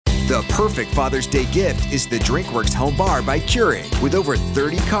The perfect Father's Day gift is the DrinkWorks Home Bar by Keurig, with over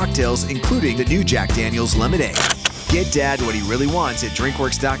 30 cocktails, including the new Jack Daniel's Lemonade. Get Dad what he really wants at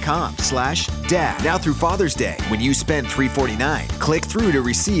drinkworks.com/dad. Now through Father's Day, when you spend $349, click through to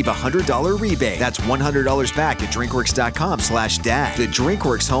receive a $100 rebate. That's $100 back at drinkworks.com/dad. The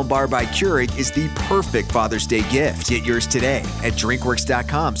DrinkWorks Home Bar by Keurig is the perfect Father's Day gift. Get yours today at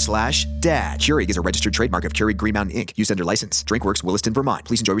drinkworks.com/dad. Keurig is a registered trademark of Keurig Green Mountain Inc. Used under license. DrinkWorks, Williston, Vermont.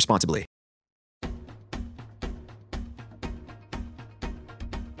 Please enjoy responsibly.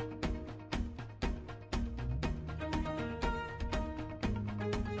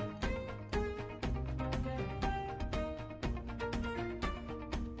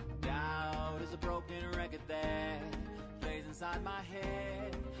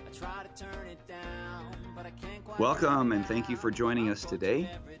 Welcome and thank you for joining us today.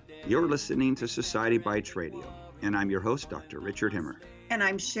 You're listening to Society Bites Radio, and I'm your host, Dr. Richard Himmer. And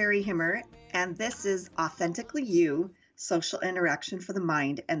I'm Sherry Himmer, and this is Authentically You, Social Interaction for the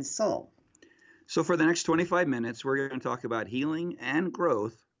Mind and Soul. So for the next 25 minutes, we're going to talk about healing and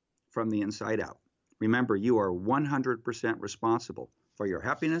growth from the inside out. Remember, you are 100% responsible for your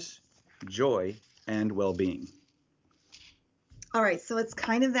happiness, joy, and well-being. All right, so it's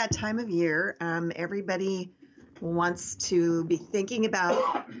kind of that time of year. Everybody wants to be thinking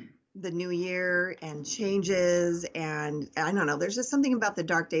about the new year and changes, and I don't know, there's just something about the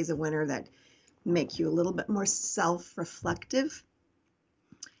dark days of winter that make you a little bit more self-reflective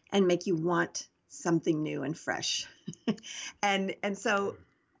and make you want something new and fresh. and so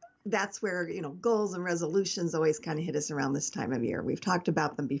that's where, goals and resolutions always kind of hit us around this time of year. We've talked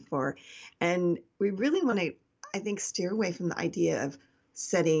about them before, and we really want to, I think, steer away from the idea of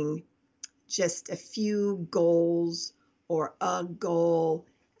setting just a few goals or a goal,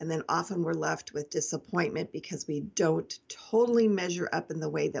 and then often we're left with disappointment because we don't totally measure up in the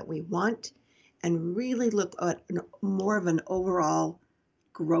way that we want, and really look at more of an overall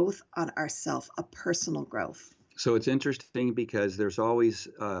growth on ourselves, a personal growth. So it's interesting because there's always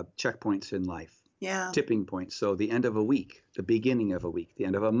checkpoints in life. Yeah. Tipping points. So the end of a week, the beginning of a week, the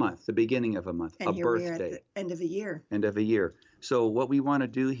end of a month, the beginning of a month, and a here birthday. We are at the end of a year. End of a year. So what we want to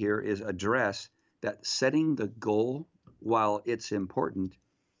do here is address that setting the goal, while it's important,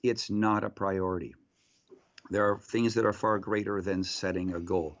 it's not a priority. There are things that are far greater than setting a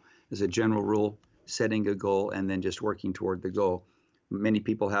goal. As a general rule, setting a goal and then just working toward the goal, many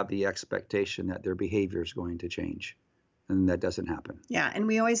people have the expectation that their behavior is going to change. And that doesn't happen. Yeah, and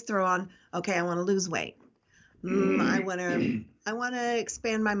we always throw on, okay, I want to lose weight. I want to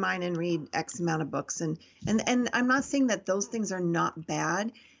expand my mind and read X amount of books. And I'm not saying that those things are not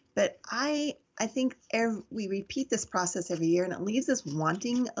bad, but I think we repeat this process every year, and it leaves us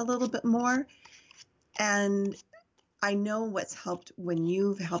wanting a little bit more. And I know what's helped when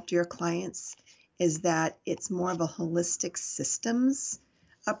you've helped your clients is that it's more of a holistic systems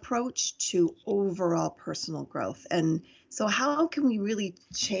approach to overall personal growth. And so how can we really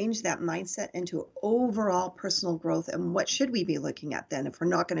change that mindset into overall personal growth? And what should we be looking at then if we're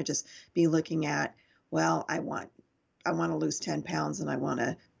not going to just be looking at, well, I want to lose 10 pounds and I want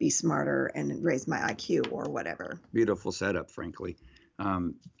to be smarter and raise my IQ or whatever. Beautiful setup, frankly.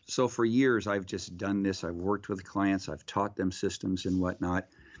 So for years, I've just done this. I've worked with clients. I've taught them systems and whatnot.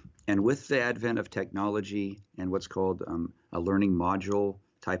 And with the advent of technology and what's called a learning module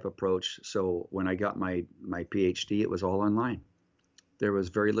type approach. So when I got my PhD, it was all online. There was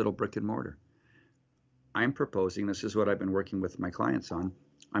very little brick and mortar. I'm proposing, this is what I've been working with my clients on,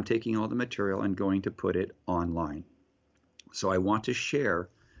 I'm taking all the material and going to put it online. So I want to share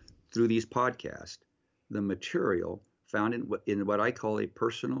through these podcasts the material found in what I call a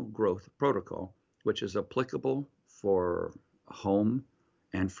personal growth protocol, which is applicable for home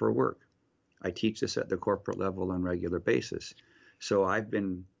and for work. I teach this at the corporate level on a regular basis. So I've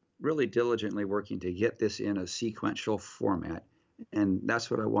been really diligently working to get this in a sequential format. And that's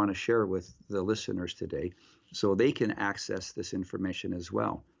what I want to share with the listeners today so they can access this information as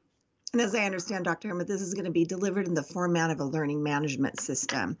well. And as I understand, Dr. Himmer, this is going to be delivered in the format of a learning management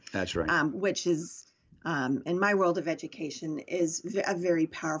system. That's right. Which is, in my world of education, is a very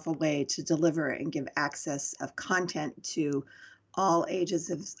powerful way to deliver and give access of content to all ages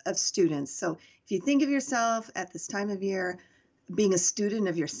of students. So if you think of yourself at this time of year, being a student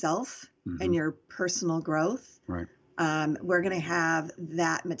of yourself and your personal growth, right. We're going to have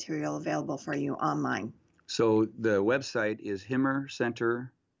that material available for you online. So the website is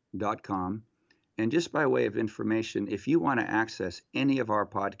himmercenter.com. And just by way of information, if you want to access any of our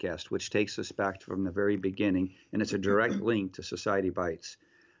podcasts, which takes us back from the very beginning, and it's a direct link to Society Bites,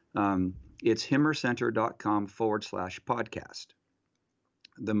 it's himmercenter.com/podcast.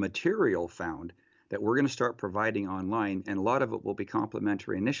 The material found that we're going to start providing online, and a lot of it will be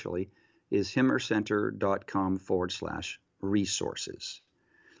complimentary initially, is himmercenter.com/resources.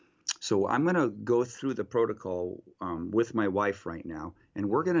 So I'm going to go through the protocol with my wife right now, and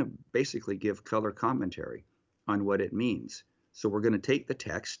we're going to basically give color commentary on what it means. So we're going to take the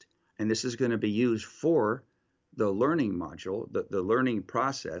text, and this is going to be used for the learning module, the learning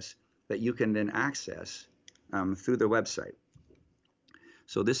process that you can then access through the website.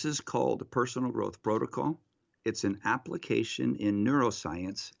 So this is called Personal Growth Protocol. It's an application in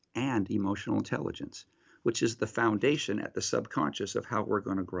neuroscience and emotional intelligence, which is the foundation at the subconscious of how we're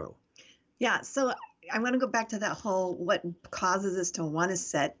going to grow. Yeah, so I want to go back to that whole what causes us to want to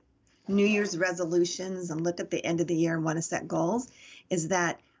set New Year's resolutions and look at the end of the year and want to set goals is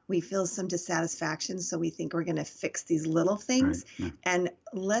that we feel some dissatisfaction, so we think we're going to fix these little things. Right. Yeah. And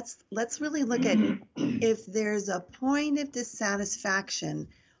let's really look at if there's a point of dissatisfaction,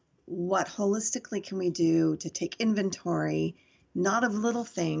 what holistically can we do to take inventory, not of little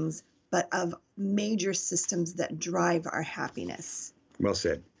things, but of major systems that drive our happiness? Well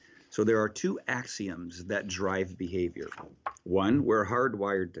said. So there are two axioms that drive behavior. One, we're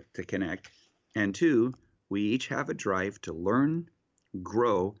hardwired to connect. And two, we each have a drive to learn,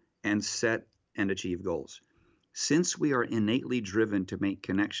 grow, and set and achieve goals. Since we are innately driven to make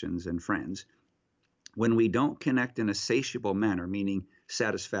connections and friends, when we don't connect in a satiable manner, meaning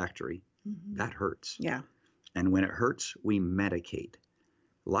satisfactory, that hurts. Yeah. And when it hurts, we medicate.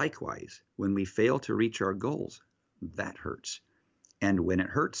 Likewise, when we fail to reach our goals, that hurts. And when it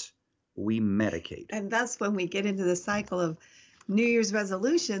hurts, we medicate. And that's when we get into the cycle of New Year's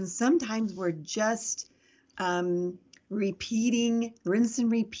resolutions. Sometimes we're just repeating, rinse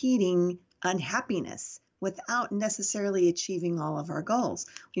and repeating unhappiness without necessarily achieving all of our goals.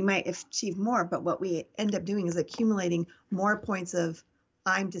 We might achieve more, but what we end up doing is accumulating more points of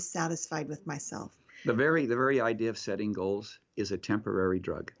I'm dissatisfied with myself. The very idea of setting goals is a temporary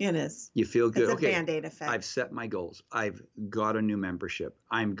drug. It is. You feel good. It's a Okay, Band-Aid effect. I've set my goals. I've got a new membership.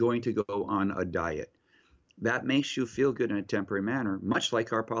 I'm going to go on a diet. That makes you feel good in a temporary manner, much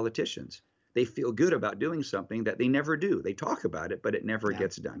like our politicians. They feel good about doing something that they never do. They talk about it, but it never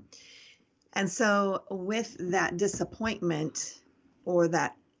gets done. And so with that disappointment or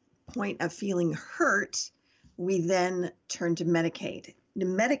that point of feeling hurt, we then turn to medicate. The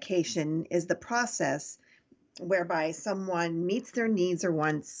medication is the process whereby someone meets their needs or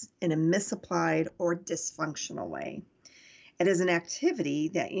wants in a misapplied or dysfunctional way. It is an activity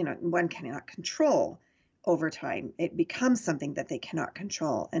that, one cannot control over time. It becomes something that they cannot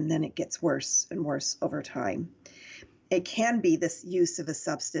control, and then it gets worse and worse over time. It can be this use of a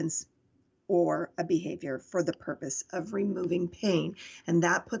substance or a behavior for the purpose of removing pain. And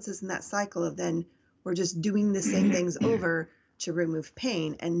that puts us in that cycle of then we're just doing the same things over to remove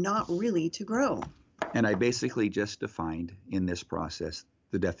pain and not really to grow. And I basically just defined in this process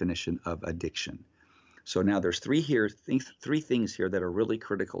the definition of addiction. So now there's three things here that are really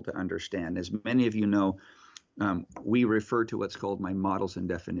critical to understand. As many of you know, we refer to what's called my Models and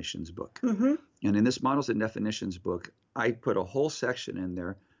Definitions book. And in this Models and Definitions book, I put a whole section in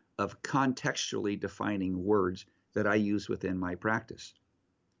there of contextually defining words that I use within my practice.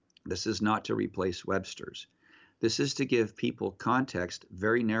 This is not to replace Webster's. This is to give people context,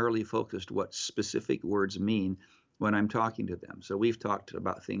 very narrowly focused, what specific words mean when I'm talking to them. So we've talked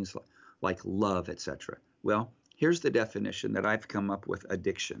about things like love, etc. Well, here's the definition that I've come up with: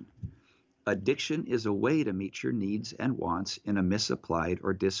 addiction. Addiction is a way to meet your needs and wants in a misapplied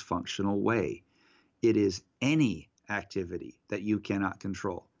or dysfunctional way. It is any activity that you cannot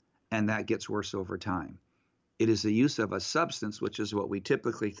control, and that gets worse over time. It is the use of a substance, which is what we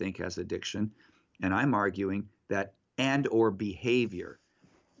typically think as addiction, and I'm arguing that and or behavior.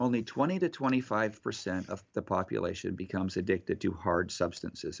 Only 20 to 25% of the population becomes addicted to hard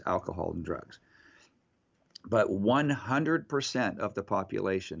substances, alcohol and drugs. But 100% of the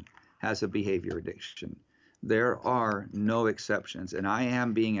population has a behavior addiction. There are no exceptions, and I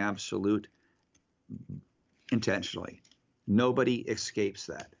am being absolute intentionally. Nobody escapes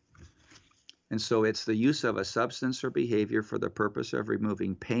that. And so it's the use of a substance or behavior for the purpose of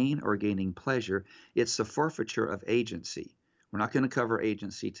removing pain or gaining pleasure. It's the forfeiture of agency. We're not going to cover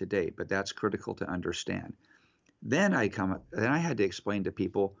agency today, but that's critical to understand. Then I had to explain to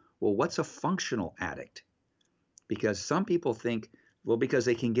people, well, what's a functional addict? Because some people think, well, because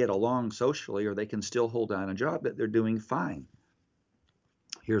they can get along socially or they can still hold down a job, that they're doing fine.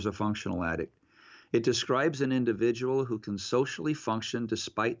 Here's a functional addict. It describes an individual who can socially function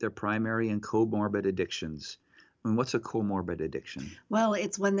despite their primary and comorbid addictions. And what's a comorbid addiction? Well,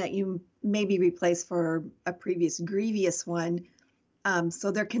 it's one that you maybe replaced for a previous grievous one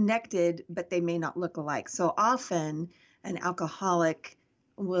So they're connected, but they may not look alike. So often an alcoholic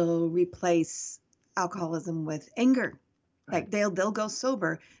will replace alcoholism with anger. Right. Like they'll go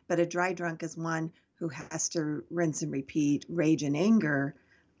sober, but a dry drunk is one who has to rinse and repeat rage and anger.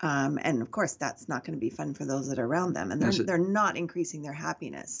 And of course, that's not going to be fun for those that are around them. And they're not increasing their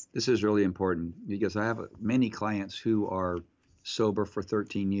happiness. This is really important because I have many clients who are sober for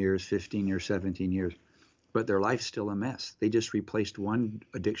 13 years, 15 years, 17 years, but their life's still a mess. They just replaced one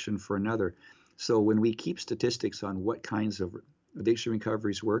addiction for another. So when we keep statistics on what kinds of addiction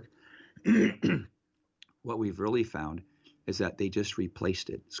recoveries work, what we've really found is that they just replaced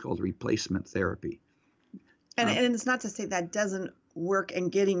it. It's called replacement therapy. And it's not to say that doesn't work in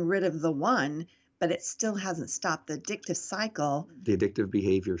getting rid of the one, but it still hasn't stopped the addictive cycle. The addictive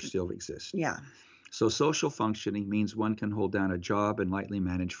behavior still exists. Yeah. So social functioning means one can hold down a job and lightly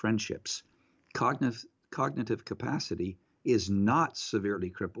manage friendships. Cognitive capacity is not severely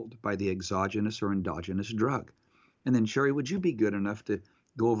crippled by the exogenous or endogenous drug. And then, Sherry, would you be good enough to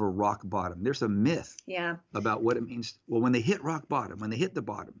go over rock bottom? There's a myth about what it means. Well, when they hit rock bottom, when they hit the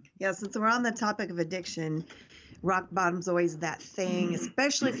bottom. Yeah, since we're on the topic of addiction, rock bottom's always that thing,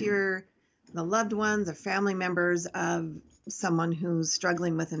 especially if you're the loved ones or family members of someone who's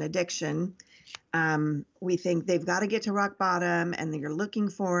struggling with an addiction. We think they've got to get to rock bottom and you're looking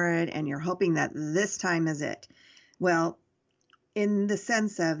for it and you're hoping that this time is it. Well, in the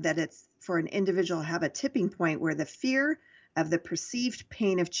sense of that it's for an individual to have a tipping point where the fear of the perceived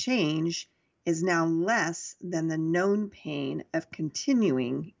pain of change is now less than the known pain of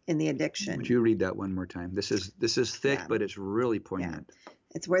continuing in the addiction. Would you read that one more time? This is thick, but it's really poignant. Yeah.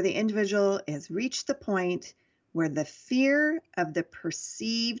 It's where the individual has reached the point where the fear of the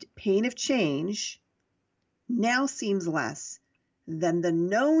perceived pain of change now seems less than the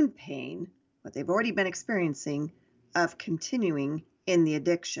known pain, what they've already been experiencing, of continuing in the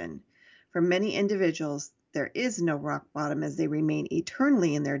addiction. For many individuals, there is no rock bottom as they remain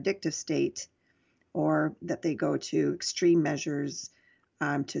eternally in their addictive state, or that they go to extreme measures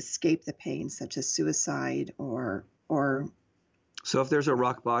to escape the pain, such as suicide or. So if there's a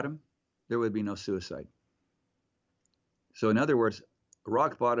rock bottom, there would be no suicide. So in other words,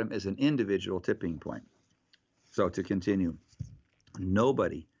 rock bottom is an individual tipping point. So to continue,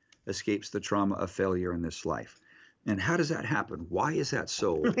 nobody escapes the trauma of failure in this life. And how does that happen? Why is that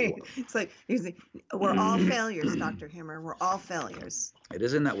so? It's like, we're all failures, Dr. Himmer. We're all failures. It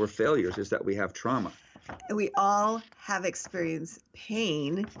isn't that we're failures, it's that we have trauma. We all have experienced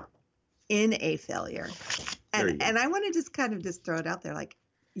pain in a failure. And I want to just kind of just throw it out there like,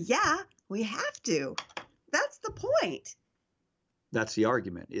 yeah, we have to. That's the point. That's the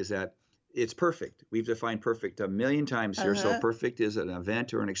argument, is that it's perfect. We've defined perfect a million times here. So perfect is an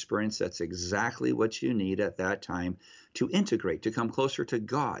event or an experience that's exactly what you need at that time to integrate, to come closer to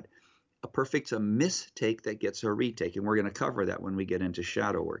God. A perfect's a mistake that gets a retake. And we're going to cover that when we get into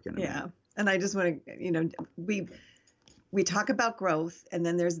shadow work in a minute. And I just want to, we talk about growth, and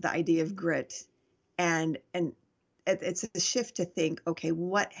then there's the idea of grit. And it's a shift to think, okay,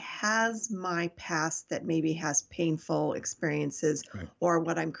 what has my past that maybe has painful experiences, or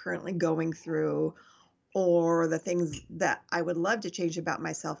what I'm currently going through, or the things that I would love to change about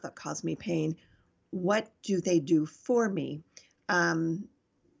myself that cause me pain, what do they do for me?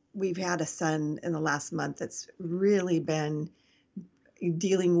 We've had a son in the last month that's really been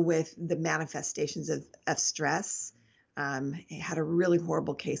dealing with the manifestations of stress. He had a really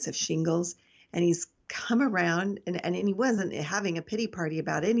horrible case of shingles, and he's come around, and he wasn't having a pity party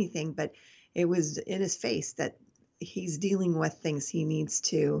about anything, but it was in his face that he's dealing with things he needs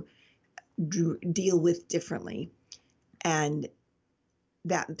to deal with differently. And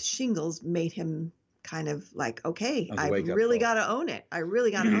that shingles made him kind of like, okay, I really got to own it. I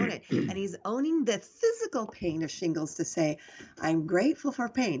really got to own it. And he's owning the physical pain of shingles to say, I'm grateful for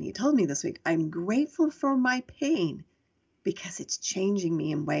pain. He told me this week, I'm grateful for my pain because it's changing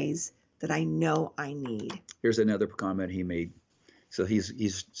me in ways that I know I need. Here's another comment he made. So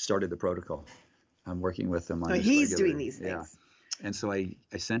he's started the protocol. I'm working with him on this. He's doing these things. Yeah. And so I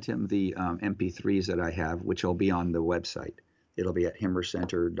sent him the MP3s that I have, which will be on the website. It'll be at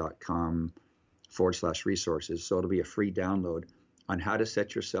himmercenter.com/resources. So it'll be a free download on how to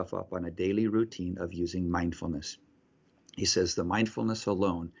set yourself up on a daily routine of using mindfulness. He says the mindfulness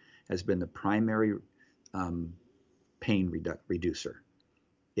alone has been the primary pain reducer.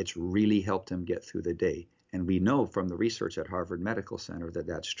 It's really helped him get through the day. And we know from the research at Harvard Medical Center that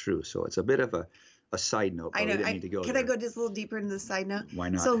that's true. So it's a bit of a side note. I know. Can I go just a little deeper into the side note? Why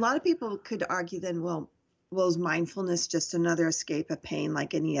not? So a lot of people could argue then, well, is mindfulness just another escape of pain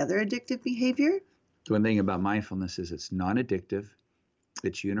like any other addictive behavior? The one thing about mindfulness is it's non-addictive.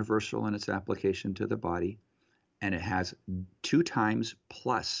 It's universal in its application to the body, and it has 2 times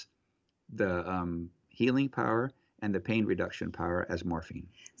plus the healing power and the pain reduction power as morphine.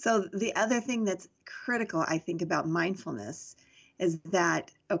 So the other thing that's critical, I think, about mindfulness is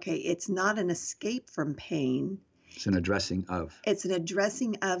that, okay, it's not an escape from pain. It's an addressing of. It's an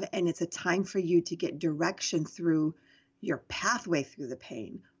addressing of, and it's a time for you to get direction through your pathway through the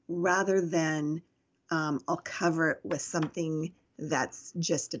pain, rather than I'll cover it with something that's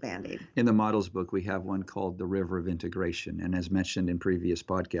just a Band-Aid. In the models book, we have one called The River of Integration. And as mentioned in previous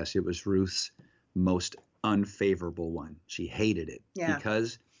podcasts, it was Ruth's most unfavorable one. She hated it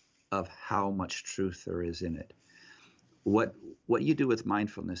because of how much truth there is in it. What you do with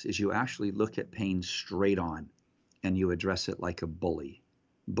mindfulness is you actually look at pain straight on and you address it like a bully.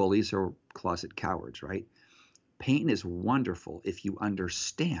 Bullies are closet cowards, right? Pain is wonderful if you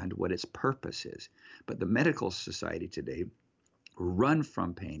understand what its purpose is. But the medical society today run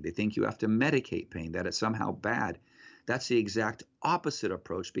from pain. They think you have to medicate pain, that it's somehow bad. That's the exact opposite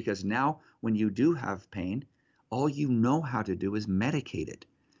approach, because now when you do have pain, all you know how to do is medicate it.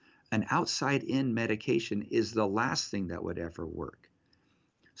 An outside-in medication is the last thing that would ever work.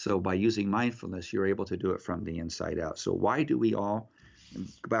 So by using mindfulness, you're able to do it from the inside out. So why do we all,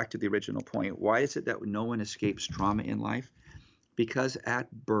 back to the original point, why is it that no one escapes trauma in life? Because at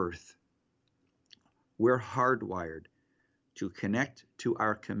birth, we're hardwired to connect to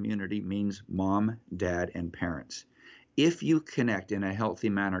our community, means mom, dad, and parents. If you connect in a healthy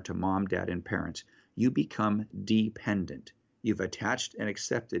manner to mom, dad, and parents, you become dependent. You've attached and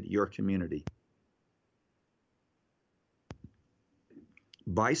accepted your community.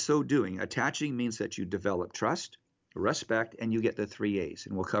 By so doing, attaching means that you develop trust, respect, and you get the 3 A's.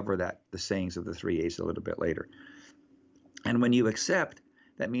 And we'll cover that, the sayings of the 3 A's, a little bit later. And when you accept,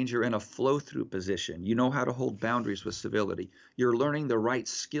 that means you're in a flow-through position. You know how to hold boundaries with civility. You're learning the right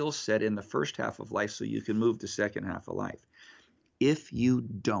skill set in the first half of life so you can move to second half of life. If you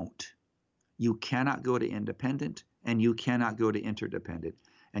don't, you cannot go to independent and you cannot go to interdependent.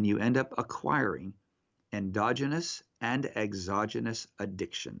 And you end up acquiring endogenous and exogenous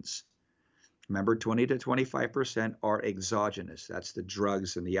addictions. Remember, 20 to 25% are exogenous. That's the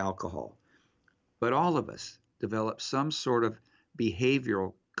drugs and the alcohol. But all of us develop some sort of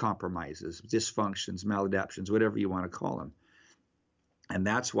behavioral compromises, dysfunctions, maladaptions, whatever you want to call them. And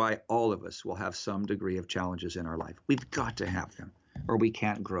that's why all of us will have some degree of challenges in our life. We've got to have them, or we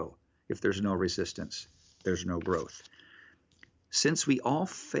can't grow. If there's no resistance, there's no growth. Since we all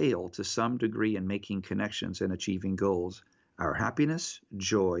fail to some degree in making connections and achieving goals, our happiness,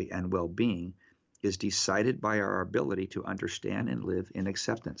 joy, and well-being is decided by our ability to understand and live in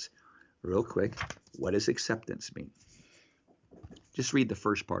acceptance. Real quick, what does acceptance mean? Just read the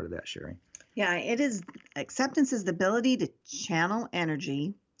first part of that, Sherry. Yeah, it is. Acceptance is the ability to channel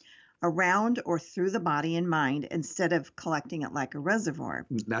energy around or through the body and mind instead of collecting it like a reservoir.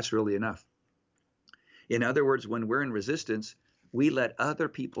 That's really enough. In other words, when we're in resistance, we let other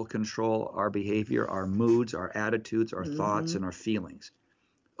people control our behavior, our moods, our attitudes, our thoughts, and our feelings.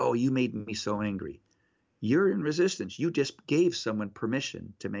 Oh, you made me so angry. You're in resistance. You just gave someone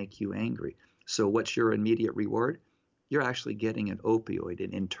permission to make you angry. So what's your immediate reward? You're actually getting an opioid,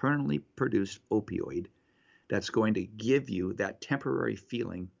 an internally produced opioid that's going to give you that temporary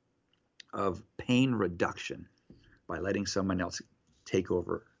feeling of pain reduction by letting someone else take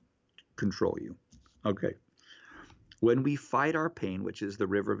over, control you. Okay. When we fight our pain, which is the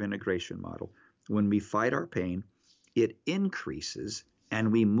river of integration model, when we fight our pain, it increases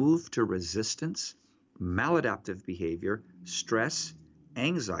and we move to resistance, maladaptive behavior, stress,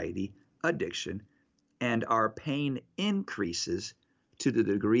 anxiety, addiction, and our pain increases to the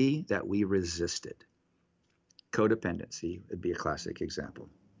degree that we resist it. Codependency would be a classic example.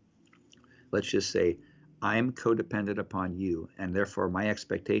 Let's just say, I'm codependent upon you, and therefore my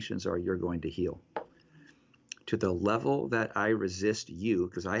expectations are you're going to heal. To the level that I resist you,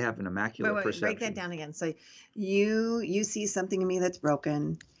 because I have an immaculate perception. Break that down again. So you see something in me that's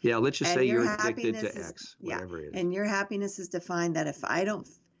broken. Yeah, let's just say you're addicted to X, whatever it is. And your happiness is defined that if I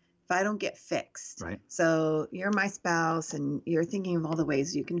don't get fixed, right? So you're my spouse and you're thinking of all the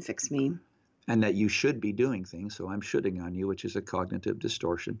ways you can fix me. And that you should be doing things, so I'm shooting on you, which is a cognitive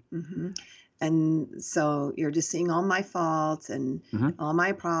distortion. Mm-hmm. And so you're just seeing all my faults and all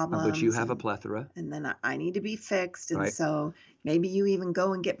my problems. But you have a plethora. And then I need to be fixed. And right. So maybe you even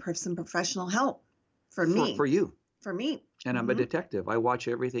go and get some professional help for me. For you. For me. And I'm a detective. I watch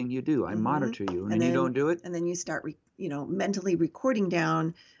everything you do. I monitor you. And then you don't do it. And then you start, mentally recording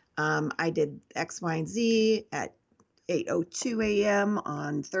down. I did X, Y, and Z at 8:02 a.m.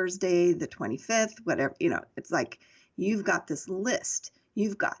 on Thursday, the 25th, whatever. It's like you've got this list.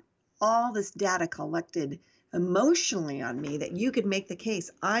 you've got all this data collected emotionally on me that you could make the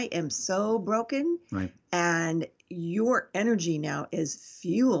case, I am so broken. Right. And your energy now is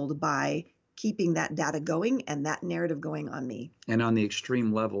fueled by keeping that data going and that narrative going on me. And on the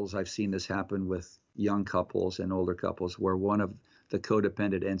extreme levels, I've seen this happen with young couples and older couples where one of the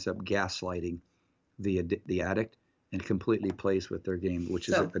codependent ends up gaslighting the addict and completely plays with their game, which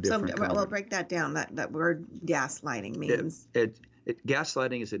is a different color. We'll break that down. That word gaslighting means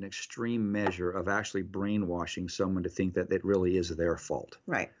gaslighting is an extreme measure of actually brainwashing someone to think that it really is their fault.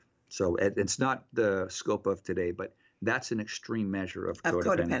 Right. So it's not the scope of today, but that's an extreme measure of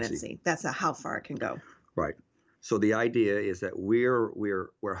codependency. That's how far it can go. Right. So the idea is that we're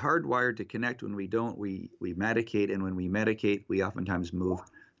hardwired to connect. When we don't, we medicate, and when we medicate, we oftentimes move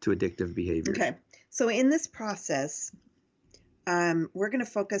to addictive behaviors. Okay. So in this process, we're going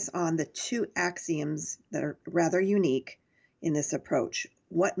to focus on the two axioms that are rather unique in this approach.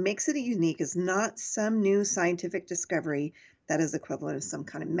 What makes it unique is not some new scientific discovery that is equivalent of some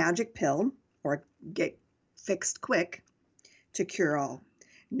kind of magic pill or get fixed quick to cure all.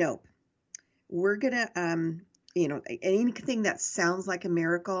 Nope. We're going to, anything that sounds like a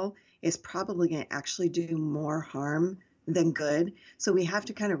miracle is probably going to actually do more harm than good. So we have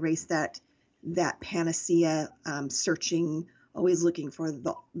to kind of race that panacea, searching, always looking for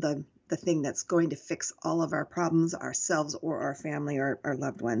the thing that's going to fix all of our problems, ourselves or our family or our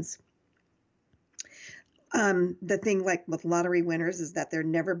loved ones. The thing like with lottery winners is that they're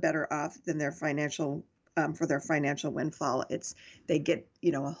never better off than their financial for their financial windfall. They get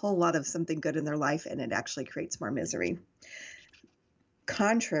a whole lot of something good in their life, and it actually creates more misery.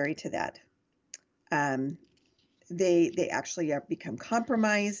 Contrary to that, they actually become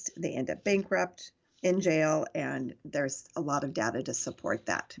compromised. They end up bankrupt, in jail, and there's a lot of data to support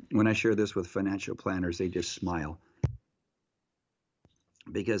that. When I share this with financial planners, they just smile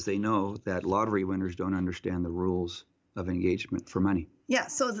because they know that lottery winners don't understand the rules of engagement for money. Yeah,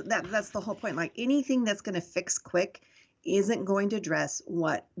 so that's the whole point. Like anything that's going to fix quick isn't going to address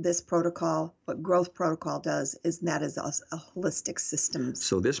what growth protocol does, that is a holistic system.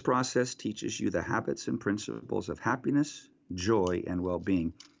 So this process teaches you the habits and principles of happiness, joy, and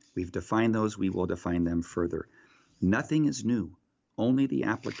well-being. We've defined those. We will define them further. Nothing is new, only the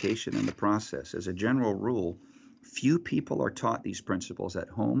application and the process. As a general rule, few people are taught these principles at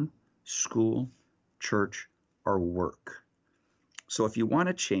home, school, church, or work. So if you want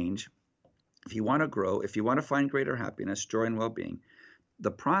to change, if you want to grow, if you want to find greater happiness, joy, and well-being,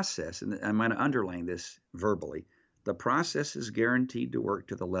 the process, and I'm going to underline this verbally, the process is guaranteed to work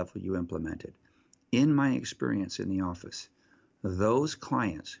to the level you implemented. In my experience in the office, those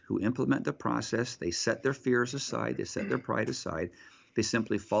clients who implement the process, they set their fears aside, they set their pride aside, they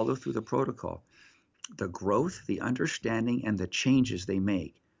simply follow through the protocol. The growth, the understanding, and the changes they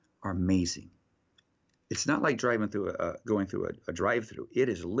make are amazing. It's not like going through a drive-through. It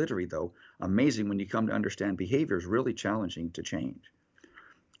is literally, though, amazing when you come to understand behavior is really challenging to change.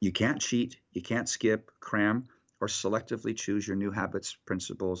 You can't cheat, you can't skip, cram, or selectively choose your new habits,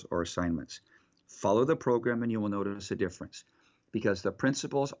 principles, or assignments. Follow the program and you will notice a difference, because the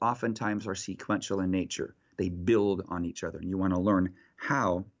principles oftentimes are sequential in nature. They build on each other, and you want to learn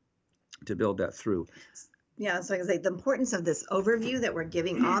how to build that through. Yeah, so I can say the importance of this overview that we're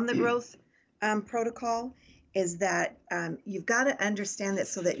giving on the growth protocol is that you've got to understand it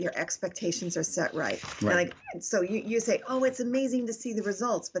so that your expectations are set right. Right. So you say, oh, it's amazing to see the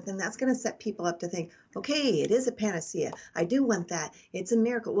results, but then that's going to set people up to think, okay, it is a panacea. I do want that. It's a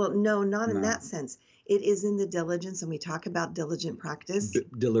miracle. Well, no, not in that sense. It is in the diligence, and we talk about diligent practice.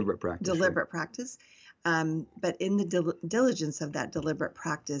 Deliberate practice. Deliberate practice. But in the diligence of that deliberate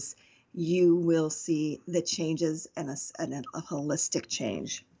practice, you will see the changes and a holistic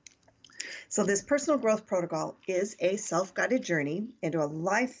change. So this personal growth protocol is a self-guided journey into a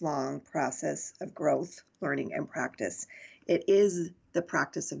lifelong process of growth, learning, and practice. It is the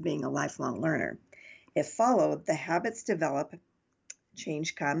practice of being a lifelong learner. If followed, the habits develop,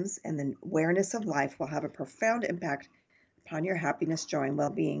 change comes, and the awareness of life will have a profound impact upon your happiness, joy, and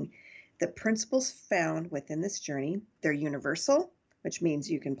well-being. The principles found within this journey, they're universal, which means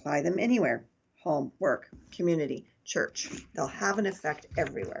you can apply them anywhere: home, work, community, church. They'll have an effect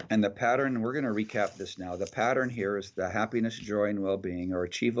everywhere. And the pattern, we're going to recap this now. The pattern here is the happiness, joy, and well-being are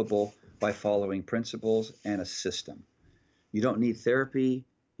achievable by following principles and a system. You don't need therapy.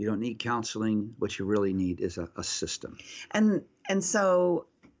 You don't need counseling. What you really need is a system. And so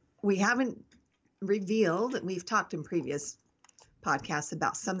we haven't revealed, we've talked in previous podcasts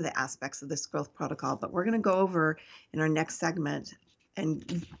about some of the aspects of this growth protocol, but we're going to go over in our next segment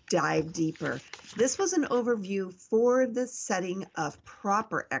and dive deeper. This was an overview for the setting of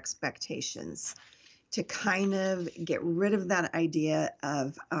proper expectations to kind of get rid of that idea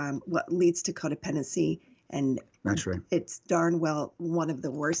of what leads to codependency. And That's right. it's darn well one of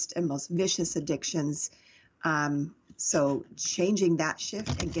the worst and most vicious addictions. So changing that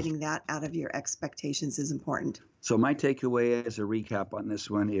shift and getting that out of your expectations is important. So my takeaway as a recap on this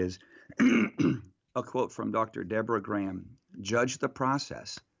one is a quote from Dr. Deborah Graham: judge the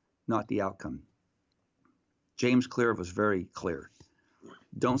process, not the outcome. James Clear was very clear.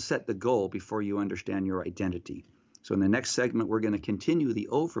 Don't set the goal before you understand your identity. So in the next segment, we're going to continue the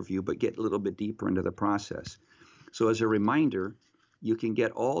overview, but get a little bit deeper into the process. So as a reminder, you can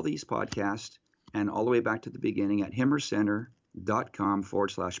get all these podcasts and all the way back to the beginning at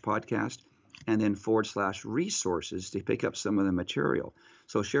himmercenter.com/podcast and then /resources to pick up some of the material.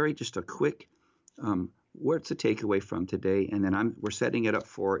 So Sherry, just a quick, what's the takeaway from today? And then we're setting it up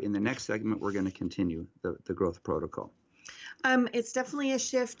for, in the next segment, we're going to continue the growth protocol. It's definitely a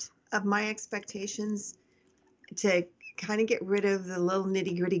shift of my expectations to kind of get rid of the little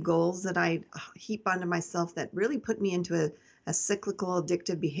nitty-gritty goals that I heap onto myself that really put me into a cyclical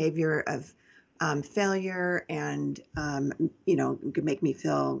addictive behavior of failure and, could make me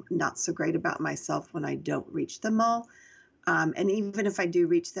feel not so great about myself when I don't reach them all. And even if I do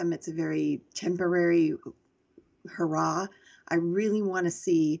reach them, it's a very temporary hurrah. I really want to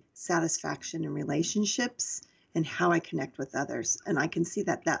see satisfaction in relationships and how I connect with others. And I can see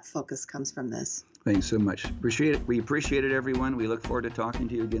that focus comes from this. Thanks so much. Appreciate it. We appreciate it, everyone. We look forward to talking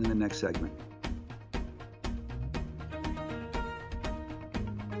to you again in the next segment.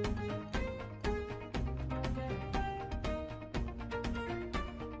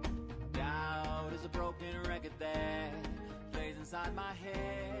 Doubt is a broken record that plays inside my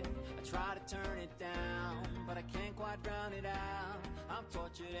head. I try to turn it down, but I can't quite drown it out. I'm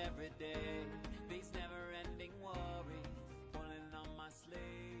tortured every day. These never-ending worries pulling on my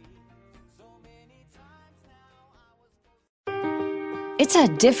sleeve. So many times now I was. It's a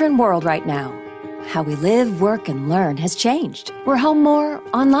different world right now. How we live, work, and learn has changed. We're home more,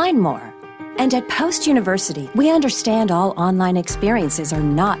 online more. And at Post University, we understand all online experiences are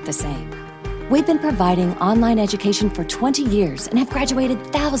not the same. We've been providing online education for 20 years and have graduated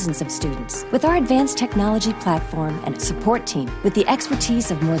thousands of students. With our advanced technology platform and a support team with the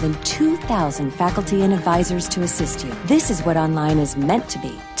expertise of more than 2,000 faculty and advisors to assist you, this is what online is meant to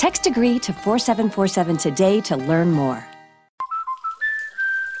be. Text DEGREE to 4747 today to learn more.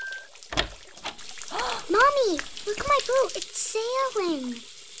 Mommy, look at my boat. It's sailing.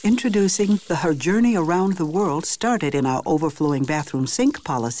 Introducing the Her Journey Around the World started in our overflowing bathroom sink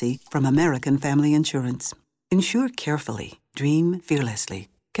policy from American Family Insurance. Insure carefully. Dream fearlessly.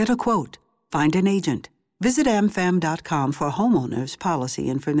 Get a quote. Find an agent. Visit amfam.com for homeowners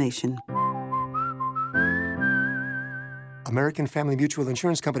policy information. American Family Mutual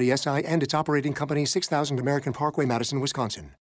Insurance Company, SI, and its operating company, 6000 American Parkway, Madison, Wisconsin.